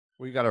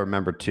What you got to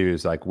remember too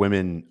is like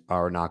women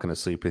are not going to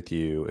sleep with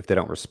you if they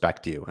don't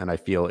respect you. And I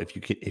feel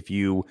if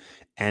you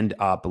end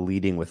up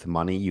leading with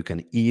money, you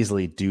can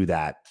easily do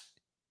that.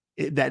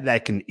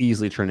 That can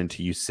easily turn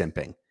into you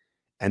simping,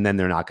 and then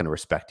they're not going to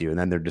respect you, and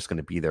then they're just going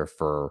to be there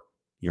for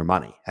your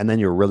money, and then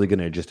you're really going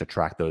to just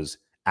attract those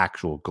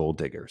actual gold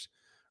diggers,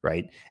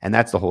 right? And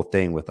that's the whole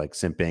thing with like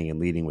simping and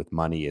leading with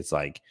money. It's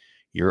like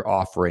you're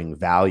offering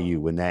value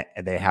when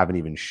they haven't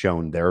even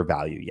shown their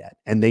value yet,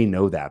 and they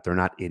know that they're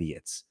not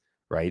idiots,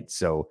 right?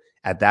 So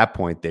at that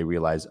point, they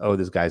realize, oh,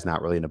 this guy's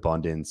not really in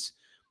abundance,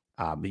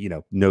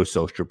 no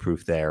social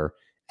proof there,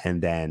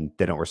 and then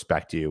they don't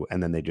respect you,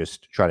 and then they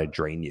just try to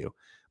drain you.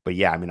 But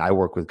yeah, I mean, I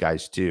work with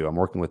guys too. I'm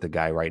working with a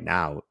guy right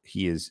now.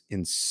 He is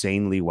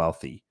insanely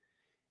wealthy,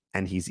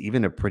 and he's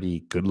even a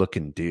pretty good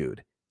looking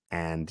dude,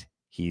 and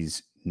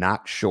he's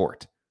not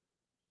short.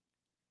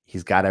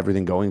 He's got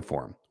everything going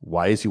for him.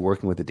 Why is he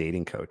working with a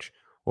dating coach?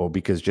 Well,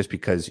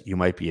 because you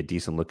might be a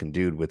decent looking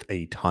dude with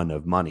a ton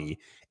of money,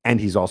 and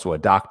he's also a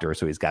doctor,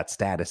 so he's got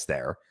status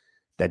there,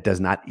 that does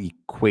not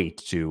equate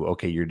to,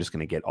 okay, you're just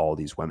going to get all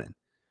these women,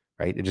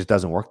 right? It just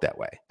doesn't work that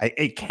way.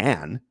 It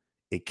can,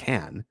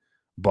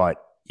 but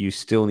you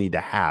still need to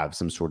have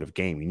some sort of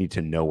game. You need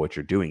to know what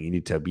you're doing. You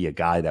need to be a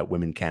guy that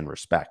women can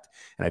respect.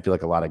 And I feel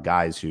like a lot of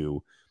guys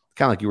who,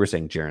 kind of like you were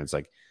saying, Jaron, it's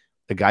like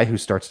the guy who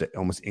starts to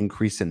almost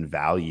increase in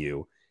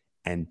value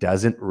and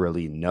doesn't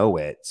really know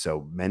it.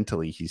 So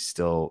mentally, he's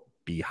still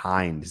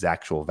behind his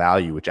actual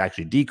value, which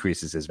actually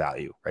decreases his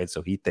value, right?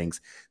 So he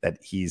thinks that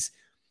it's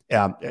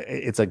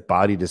like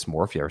body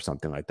dysmorphia or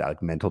something like that,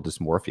 like mental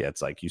dysmorphia.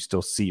 It's like you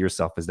still see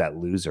yourself as that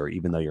loser,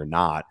 even though you're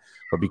not.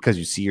 But because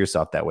you see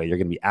yourself that way, you're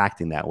going to be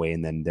acting that way.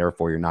 And then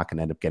therefore, you're not going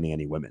to end up getting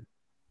any women.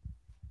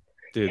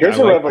 Dude, Here's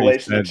I a like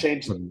revelation that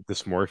changed.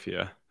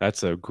 dysmorphia.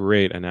 That's a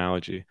great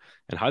analogy.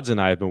 And Hudson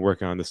and I have been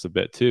working on this a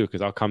bit too,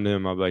 because I'll come to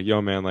him, I'll be like,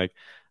 yo, man, like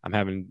I'm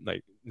having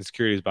like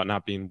insecurities about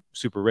not being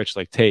super rich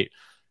like Tate.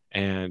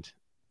 And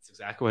it's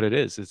exactly what it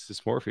is. It's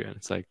dysmorphia. And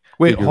it's like,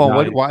 Wait, dude, you're hold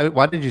not. on.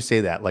 Why did you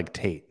say that? Like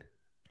Tate?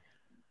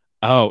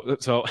 Oh,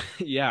 so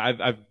yeah,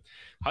 I've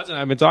Hudson,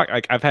 I've been talking.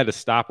 Like, I've had to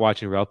stop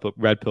watching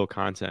red pill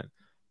content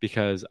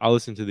because I'll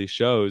listen to these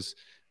shows,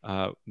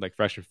 like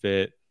Fresh and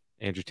Fit,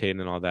 Andrew Tate,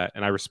 and all that,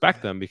 and I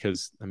respect them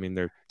because I mean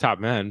they're top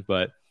men,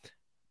 but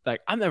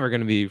like I'm never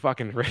gonna be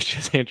fucking rich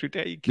as Andrew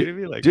Tate. Are you kidding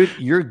me? Like, dude,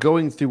 you're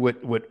going through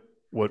what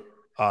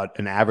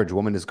an average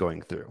woman is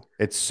going through.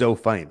 It's so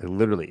funny.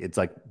 Literally, it's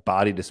like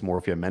body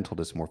dysmorphia, mental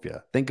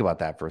dysmorphia. Think about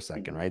that for a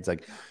second, right? It's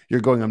like you're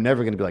going, I'm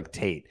never going to be like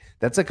Tate.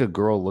 That's like a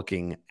girl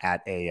looking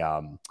at a,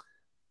 I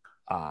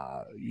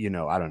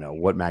don't know,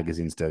 what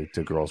magazines do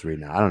girls read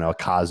now? I don't know, a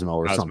Cosmo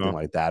or something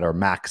like that, or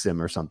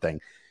Maxim or something.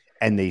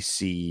 And they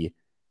see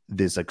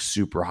this like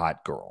super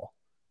hot girl.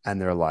 And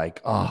they're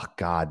like, oh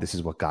God, this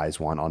is what guys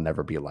want. I'll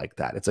never be like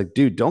that. It's like,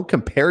 dude, don't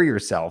compare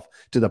yourself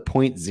to the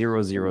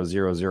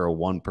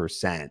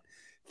 0.00001%.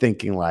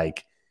 Thinking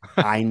like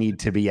I need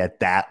to be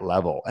at that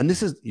level. And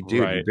this is, dude,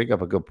 right. You bring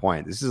up a good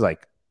point. This is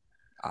like,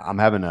 I'm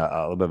having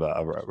a little bit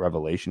of a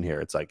revelation here.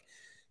 It's like,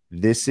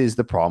 this is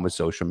the problem with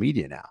social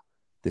media now.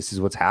 This is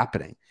what's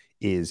happening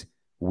is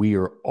we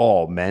are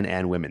all, men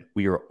and women,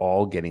 we are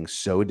all getting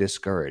so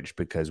discouraged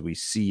because we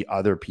see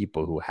other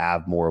people who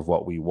have more of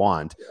what we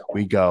want.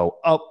 We go,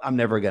 oh, I'm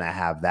never going to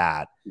have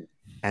that.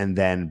 And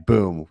then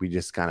boom, we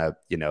just kind of,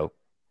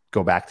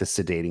 go back to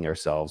sedating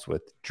ourselves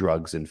with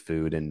drugs and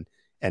food and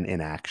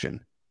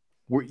inaction.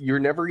 You're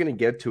never going to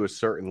get to a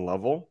certain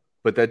level,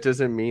 but that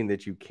doesn't mean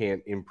that you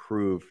can't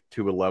improve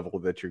to a level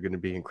that you're going to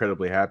be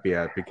incredibly happy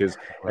at, because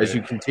as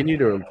you continue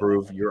to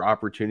improve, your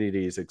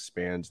opportunities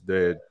expand,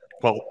 the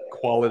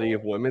quality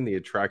of women, the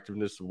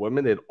attractiveness of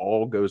women, it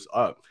all goes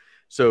up.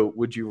 So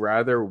would you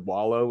rather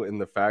wallow in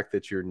the fact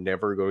that you're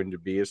never going to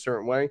be a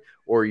certain way,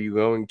 or are you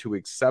going to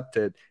accept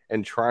it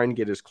and try and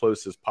get as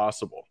close as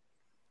possible?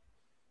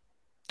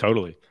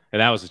 Totally. And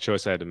that was the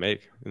choice I had to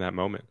make in that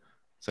moment.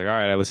 It's like, all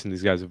right, I listen to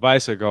these guys'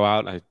 advice, I go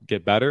out, I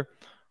get better,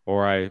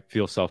 or I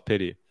feel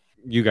self-pity.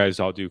 You guys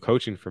all do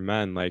coaching for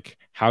men. Like,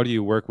 how do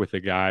you work with a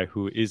guy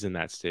who is in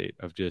that state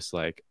of just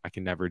like, I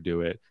can never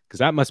do it? Because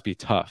that must be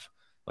tough,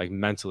 like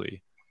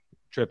mentally.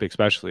 Tripp,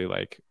 especially,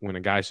 like when a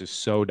guy's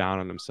just so down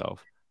on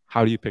himself.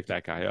 How do you pick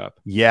that guy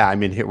up? Yeah, I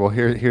mean,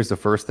 here's the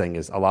first thing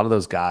is a lot of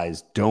those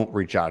guys don't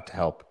reach out to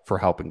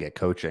help and get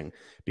coaching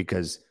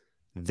because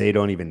they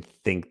don't even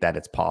think that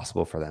it's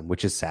possible for them,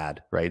 which is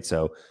sad, right?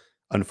 So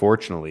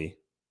unfortunately,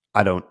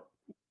 and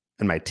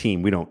my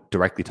team, we don't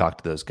directly talk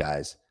to those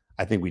guys.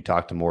 I think we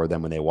talk to more of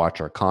them when they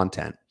watch our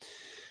content.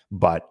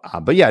 But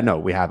yeah, no,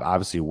 we have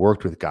obviously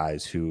worked with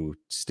guys who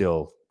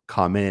still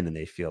come in and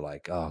they feel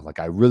like, oh, like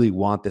I really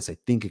want this. I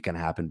think it can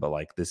happen, but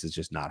like this is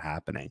just not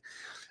happening.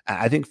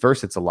 I think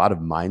first it's a lot of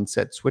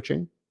mindset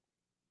switching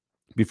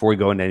before we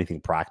go into anything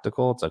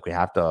practical. It's like we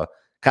have to,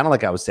 kind of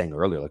like I was saying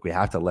earlier, like we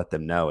have to let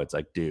them know it's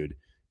like, dude,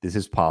 this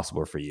is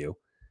possible for you.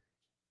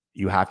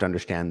 You have to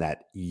understand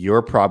that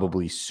you're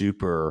probably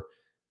super,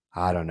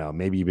 I don't know,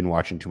 maybe you've been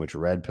watching too much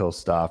red pill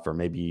stuff, or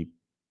maybe,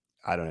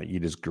 I don't know, you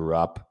just grew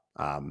up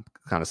kind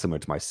of similar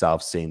to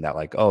myself, seeing that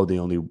like, oh, the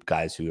only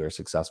guys who are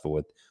successful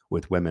with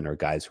with women are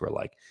guys who are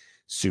like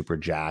super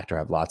jacked or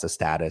have lots of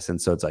status.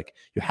 And so it's like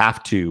you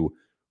have to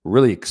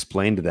really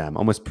explain to them,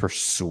 almost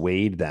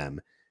persuade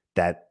them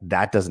that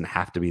that doesn't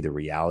have to be the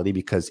reality,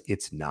 because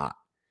it's not.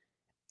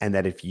 And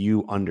that if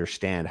you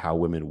understand how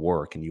women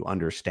work and you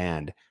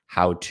understand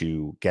how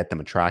to get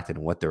them attracted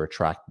and what they're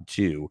attracted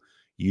to,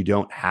 you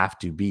don't have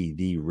to be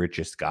the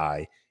richest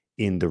guy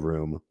in the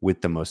room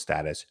with the most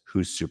status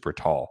who's super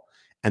tall.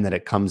 And that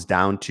it comes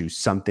down to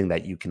something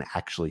that you can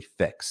actually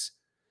fix.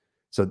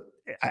 So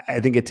I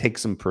think it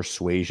takes some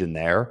persuasion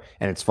there.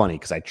 And it's funny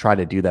because I try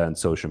to do that on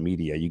social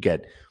media. You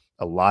get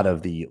a lot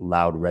of the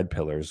loud red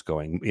pillars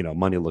going, you know,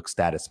 money looks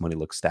status, money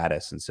looks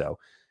status. And so,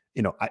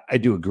 you know, I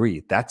do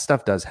agree that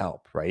stuff does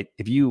help, right?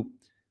 If you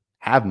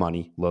have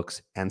money,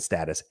 looks, and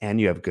status,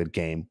 and you have good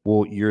game,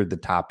 well, you're the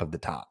top of the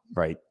top,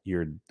 right?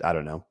 You're, I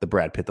don't know, the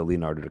Brad Pitt, the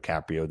Leonardo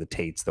DiCaprio, the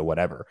Tates, the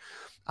whatever.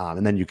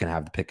 And then you can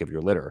have the pick of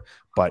your litter.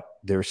 But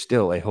there's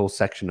still a whole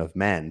section of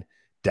men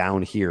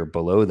down here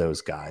below those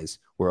guys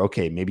where,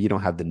 okay, maybe you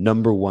don't have the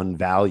number one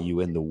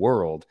value in the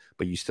world,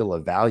 but you still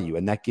have value.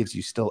 And that gives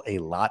you still a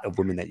lot of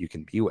women that you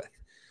can be with.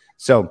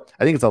 So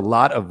I think it's a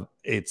lot of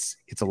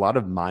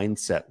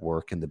mindset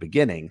work in the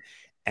beginning,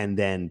 and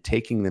then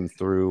taking them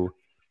through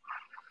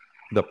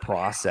the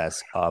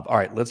process of, all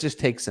right, let's just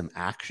take some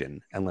action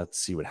and let's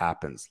see what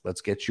happens.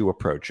 Let's get you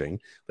approaching.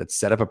 Let's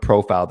set up a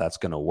profile that's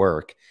going to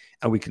work,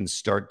 and we can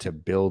start to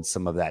build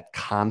some of that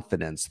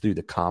confidence through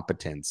the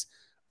competence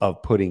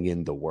of putting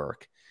in the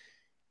work.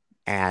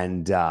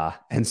 And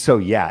so,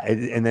 yeah.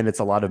 And then it's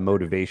a lot of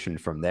motivation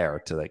from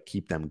there to like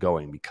keep them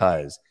going,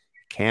 because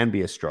can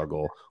be a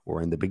struggle,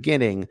 or in the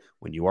beginning,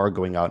 when you are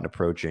going out and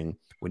approaching,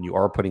 when you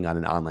are putting on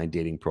an online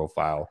dating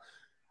profile,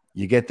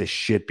 you get the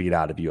shit beat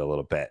out of you a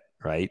little bit,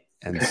 right?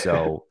 And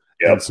so,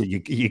 Yep. and so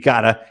you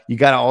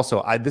gotta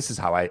also, this is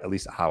how at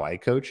least how I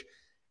coach.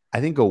 I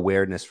think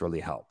awareness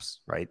really helps,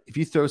 right? If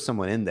you throw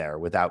someone in there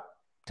without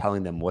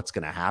telling them what's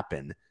going to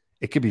happen,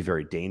 it could be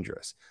very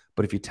dangerous.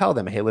 But if you tell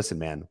them, hey, listen,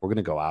 man, we're going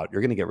to go out,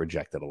 you're going to get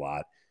rejected a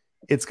lot.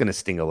 It's going to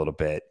sting a little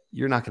bit.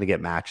 You're not going to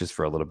get matches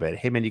for a little bit.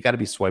 Hey, man, you got to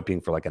be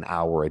swiping for like an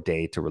hour a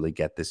day to really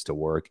get this to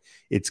work.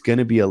 It's going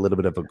to be a little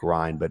bit of a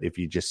grind, but if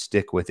you just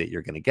stick with it,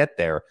 you're going to get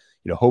there.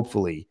 You know,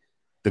 hopefully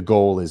the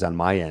goal is on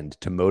my end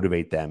to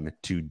motivate them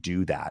to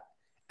do that,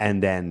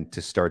 and then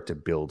to start to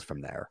build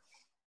from there.